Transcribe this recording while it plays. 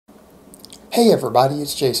Hey everybody,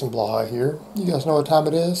 it's Jason Blaha here. You guys know what time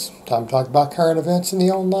it is? Time to talk about current events in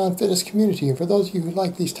the online fitness community. And for those of you who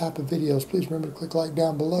like these type of videos, please remember to click like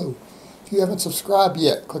down below. If you haven't subscribed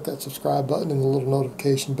yet, click that subscribe button and the little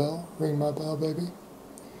notification bell. Ring my bell, baby.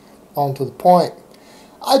 On to the point.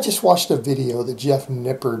 I just watched a video that Jeff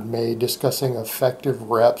Nippard made discussing effective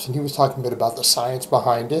reps, and he was talking a bit about the science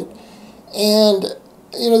behind it. And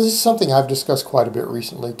this is something I've discussed quite a bit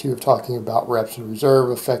recently too, of talking about reps in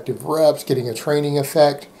reserve, effective reps, getting a training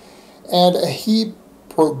effect. And he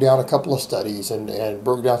broke down a couple of studies and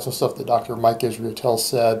broke down some stuff that Dr. Mike Israel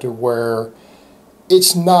said, to where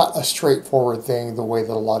it's not a straightforward thing the way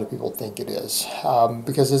that a lot of people think it is.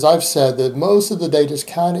 Because as I've said, that most of the data has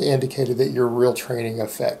kind of indicated that your real training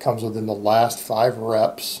effect comes within the last 5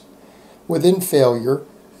 reps, within failure.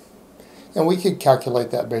 And we could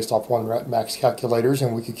calculate that based off 1 rep max calculators,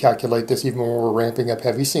 and we could calculate this even when we're ramping up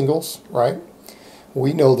heavy singles, right?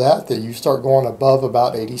 We know that you start going above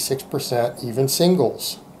about 86%, even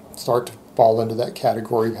singles start to fall into that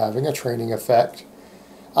category of having a training effect.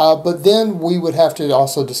 But then we would have to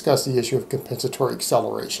also discuss the issue of compensatory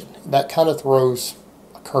acceleration. That kind of throws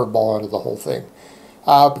a curveball into the whole thing.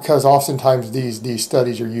 Because oftentimes these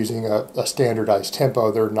studies are using a standardized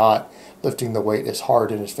tempo. They're not lifting the weight as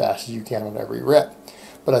hard and as fast as you can on every rep.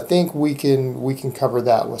 But I think we can cover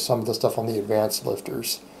that with some of the stuff on the advanced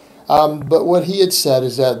lifters. But what he had said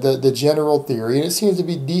is that the general theory, and it seems to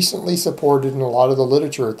be decently supported in a lot of the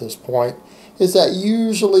literature at this point, is that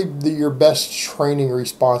usually your best training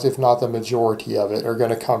response, if not the majority of it, are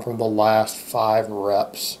going to come from the last 5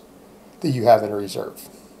 reps that you have in reserve.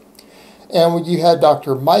 And what you had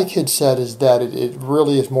Dr. Mike had said is that it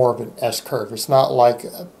really is more of an S-curve. It's not like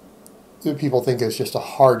people think it's just a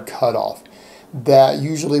hard cutoff. That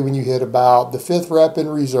usually when you hit about the 5th rep in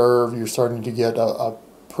reserve, you're starting to get a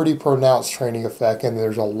pretty pronounced training effect, and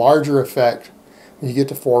there's a larger effect when you get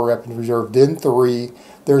to 4 rep in reserve. Then 3,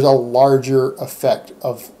 there's a larger effect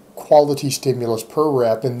of quality stimulus per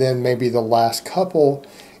rep, and then maybe the last couple,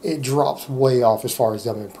 it drops way off as far as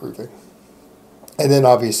them improving. And then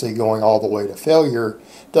obviously going all the way to failure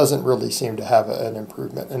doesn't really seem to have an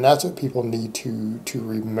improvement. And that's what people need to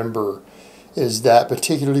remember, is that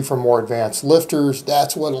particularly for more advanced lifters,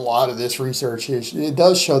 that's what a lot of this research is. It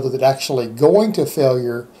does show that actually going to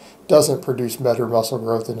failure doesn't produce better muscle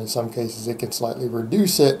growth, and in some cases it can slightly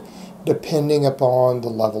reduce it depending upon the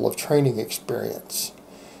level of training experience.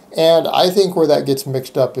 And I think where that gets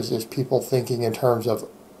mixed up is people thinking in terms of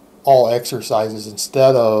all exercises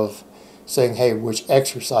instead of saying, hey, which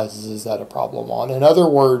exercises is that a problem on? In other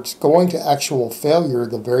words, going to actual failure,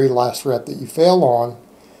 the very last rep that you fail on,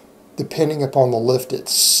 depending upon the lift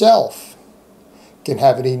itself, can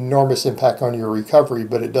have an enormous impact on your recovery,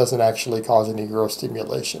 but it doesn't actually cause any growth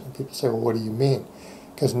stimulation. People say, well, what do you mean?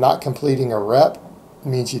 Because not completing a rep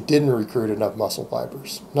means you didn't recruit enough muscle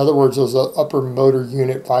fibers. In other words, those upper motor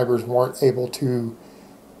unit fibers weren't able to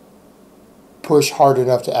push hard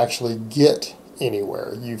enough to actually get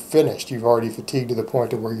anywhere. You've finished. You've already fatigued to the point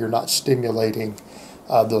to where you're not stimulating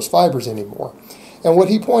those fibers anymore. And what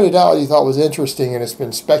he pointed out he thought was interesting, and it's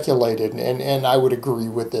been speculated, and I would agree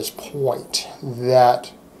with this point,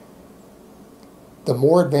 that the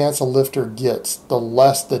more advanced a lifter gets, the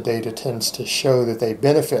less the data tends to show that they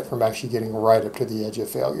benefit from actually getting right up to the edge of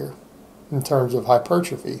failure in terms of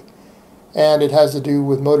hypertrophy. And it has to do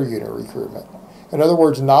with motor unit recruitment. In other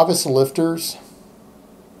words, novice lifters,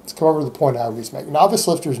 let's come over to the point I always make. Novice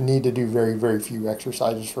lifters need to do very, very few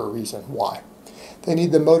exercises for a reason. Why? They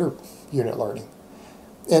need the motor unit learning.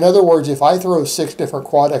 In other words, if I throw 6 different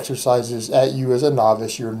quad exercises at you as a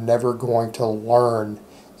novice, you're never going to learn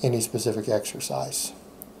any specific exercise.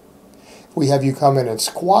 If we have you come in and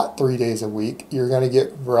squat 3 days a week, you're going to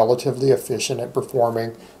get relatively efficient at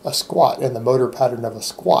performing a squat and the motor pattern of a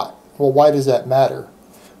squat. Well, why does that matter?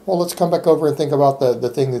 Well, let's come back over and think about the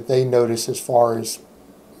thing that they notice as far as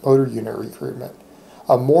motor unit recruitment.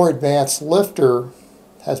 A more advanced lifter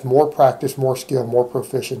has more practice, more skill, more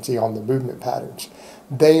proficiency on the movement patterns.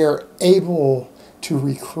 They are able to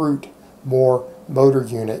recruit more motor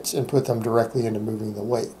units and put them directly into moving the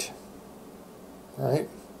weight. Right?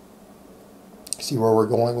 See where we're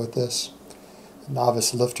going with this? The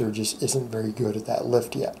novice lifter just isn't very good at that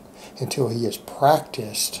lift yet until he has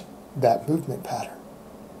practiced that movement pattern.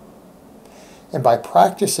 And by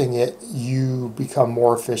practicing it, you become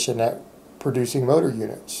more efficient at producing motor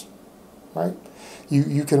units. Right?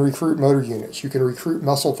 You can recruit motor units. You can recruit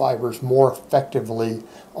muscle fibers more effectively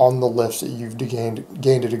on the lifts that you've gained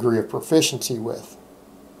a degree of proficiency with.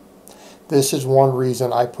 This is one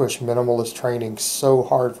reason I push minimalist training so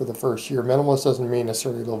hard for the first year. Minimalist doesn't mean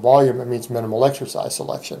necessarily low volume. It means minimal exercise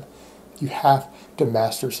selection. You have to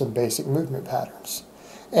master some basic movement patterns.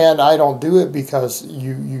 And I don't do it because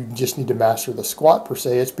you just need to master the squat per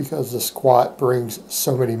se. It's because the squat brings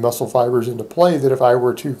so many muscle fibers into play that if I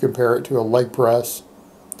were to compare it to a leg press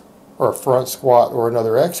or a front squat or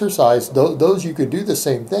another exercise, those you could do the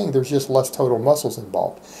same thing. There's just less total muscles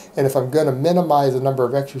involved. And if I'm going to minimize the number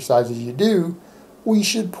of exercises you do, we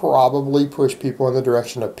should probably push people in the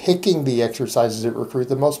direction of picking the exercises that recruit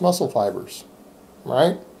the most muscle fibers,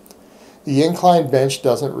 right? The incline bench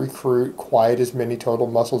doesn't recruit quite as many total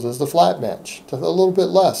muscles as the flat bench, just a little bit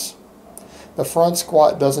less. The front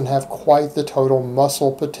squat doesn't have quite the total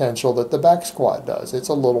muscle potential that the back squat does. It's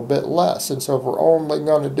a little bit less. And so if we're only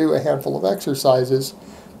going to do a handful of exercises,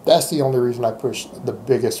 that's the only reason I push the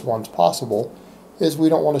biggest ones possible, is we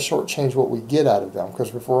don't want to shortchange what we get out of them.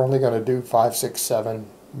 Because if we're only going to do 5, 6, 7,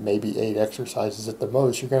 maybe 8 exercises at the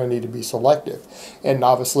most, you're going to need to be selective. And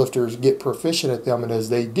novice lifters get proficient at them, and as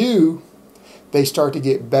they do, they start to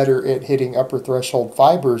get better at hitting upper threshold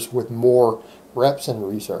fibers with more reps in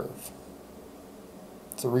reserve.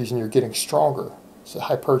 It's the reason you're getting stronger. It's the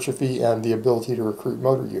hypertrophy and the ability to recruit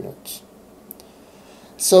motor units.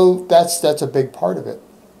 So that's a big part of it.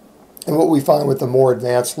 And what we find with the more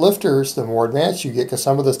advanced lifters, the more advanced you get, because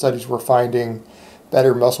some of the studies were finding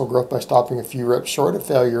better muscle growth by stopping a few reps short of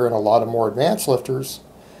failure in a lot of more advanced lifters.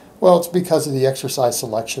 Well, it's because of the exercise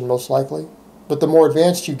selection most likely. But the more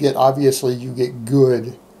advanced you get, obviously you get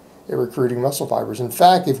good at recruiting muscle fibers. In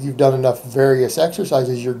fact, if you've done enough various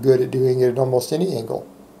exercises, you're good at doing it at almost any angle.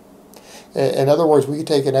 In other words, we could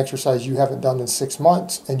take an exercise you haven't done in 6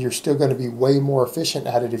 months, and you're still going to be way more efficient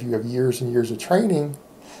at it if you have years and years of training,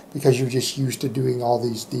 because you're just used to doing all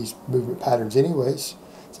these movement patterns anyways.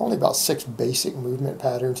 It's only about 6 basic movement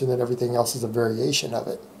patterns, and then everything else is a variation of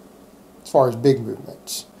it, as far as big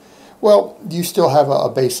movements. Well, you still have a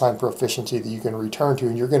baseline proficiency that you can return to,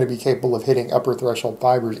 and you're going to be capable of hitting upper threshold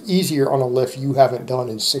fibers easier on a lift you haven't done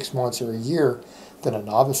in 6 months or a year than a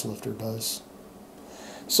novice lifter does.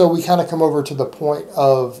 So we kind of come over to the point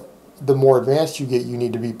of the more advanced you get, you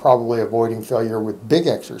need to be probably avoiding failure with big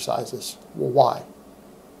exercises. Well, why?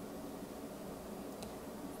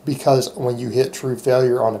 Because when you hit true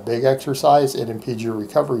failure on a big exercise, it impedes your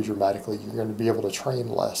recovery dramatically. You're going to be able to train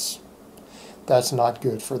less. That's not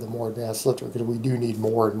good for the more advanced lifter, because we do need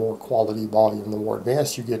more and more quality volume. The more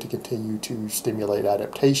advanced you get to continue to stimulate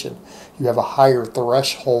adaptation. You have a higher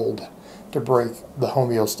threshold to break the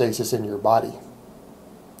homeostasis in your body,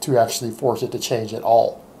 to actually force it to change at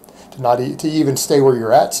all, to even stay where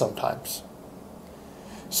you're at sometimes.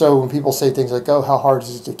 So when people say things like, oh, how hard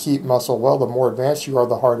is it to keep muscle? Well, the more advanced you are,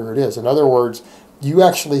 the harder it is. In other words, you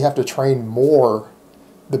actually have to train more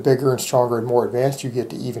the bigger and stronger and more advanced you get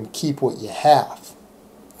to even keep what you have.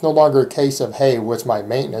 It's no longer a case of, hey, what's my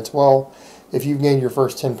maintenance? Well, if you've gained your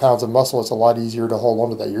first 10 pounds of muscle, it's a lot easier to hold on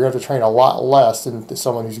to that. You're going to have to train a lot less than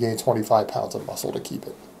someone who's gained 25 pounds of muscle to keep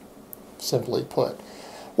it, simply put.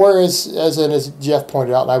 Whereas, as Jeff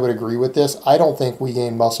pointed out, and I would agree with this, I don't think we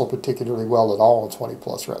gain muscle particularly well at all in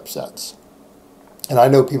 20-plus rep sets. And I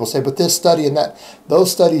know people say, but this study and that, those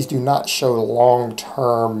studies do not show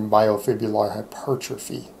long-term myofibrillar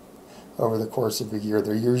hypertrophy over the course of a year.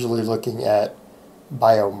 They're usually looking at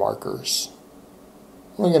biomarkers.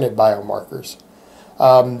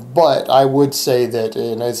 But I would say that,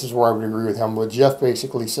 and this is where I would agree with him, what Jeff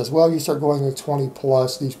basically says, well, you start going to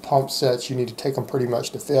 20-plus, these pump sets, you need to take them pretty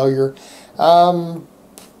much to failure.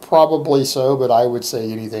 Probably so, but I would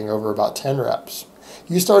say anything over about 10 reps.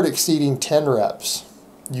 You start exceeding 10 reps,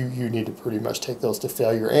 you need to pretty much take those to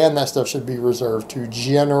failure, and that stuff should be reserved to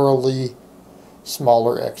generally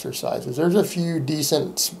smaller exercises. There's a few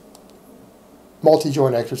decent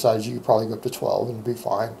multi-joint exercises you could probably go up to 12 and be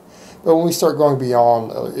fine. But when we start going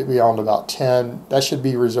beyond about 10, that should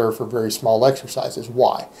be reserved for very small exercises.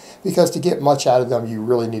 Why? Because to get much out of them, you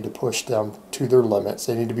really need to push them to their limits.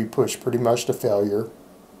 They need to be pushed pretty much to failure.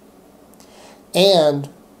 And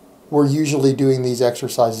we're usually doing these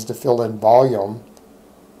exercises to fill in volume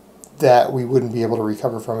that we wouldn't be able to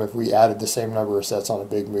recover from if we added the same number of sets on a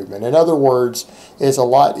big movement. In other words, it's a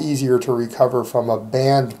lot easier to recover from a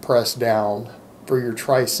band press down for your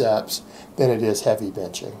triceps than it is heavy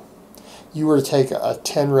benching. You were to take a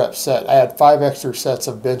 10 rep set, add 5 extra sets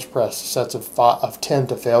of bench press, sets of 10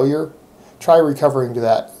 to failure. Try recovering to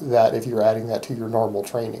that if you're adding that to your normal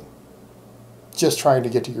training. Just trying to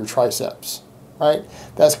get to your triceps, right?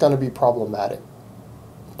 That's going to be problematic.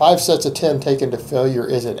 5 sets of 10 taken to failure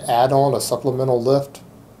is an add-on, a supplemental lift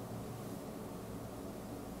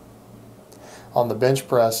on the bench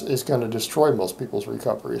press is going to destroy most people's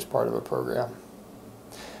recovery as part of a program.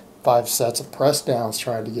 5 sets of press downs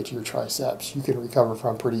trying to get to your triceps, you can recover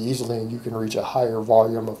from pretty easily, and you can reach a higher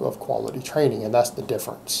volume of quality training, and that's the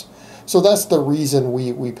difference. So that's the reason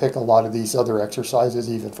we pick a lot of these other exercises,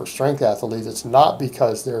 even for strength athletes. It's not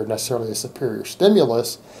because they're necessarily a superior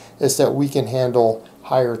stimulus, it's that we can handle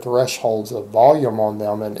higher thresholds of volume on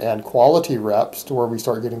them and quality reps to where we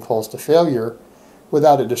start getting close to failure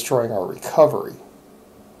without it destroying our recovery.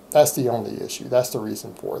 That's the only issue. That's the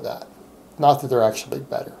reason for that. Not that they're actually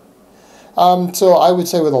better. So I would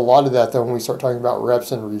say with a lot of that, though, when we start talking about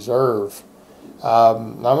reps in reserve,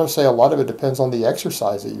 I'm going to say a lot of it depends on the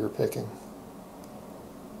exercise that you're picking,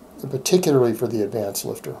 and particularly for the advanced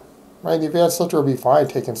lifter. Right? The advanced lifter will be fine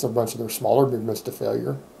taking some bunch of their smaller movements to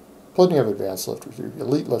failure. Plenty of advanced lifters do.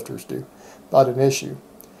 Elite lifters do. Not an issue.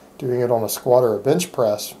 Doing it on a squat or a bench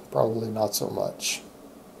press, probably not so much.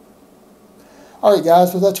 Alright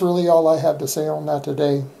guys, well that's really all I have to say on that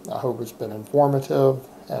today. I hope it's been informative,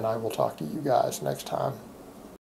 and I will talk to you guys next time.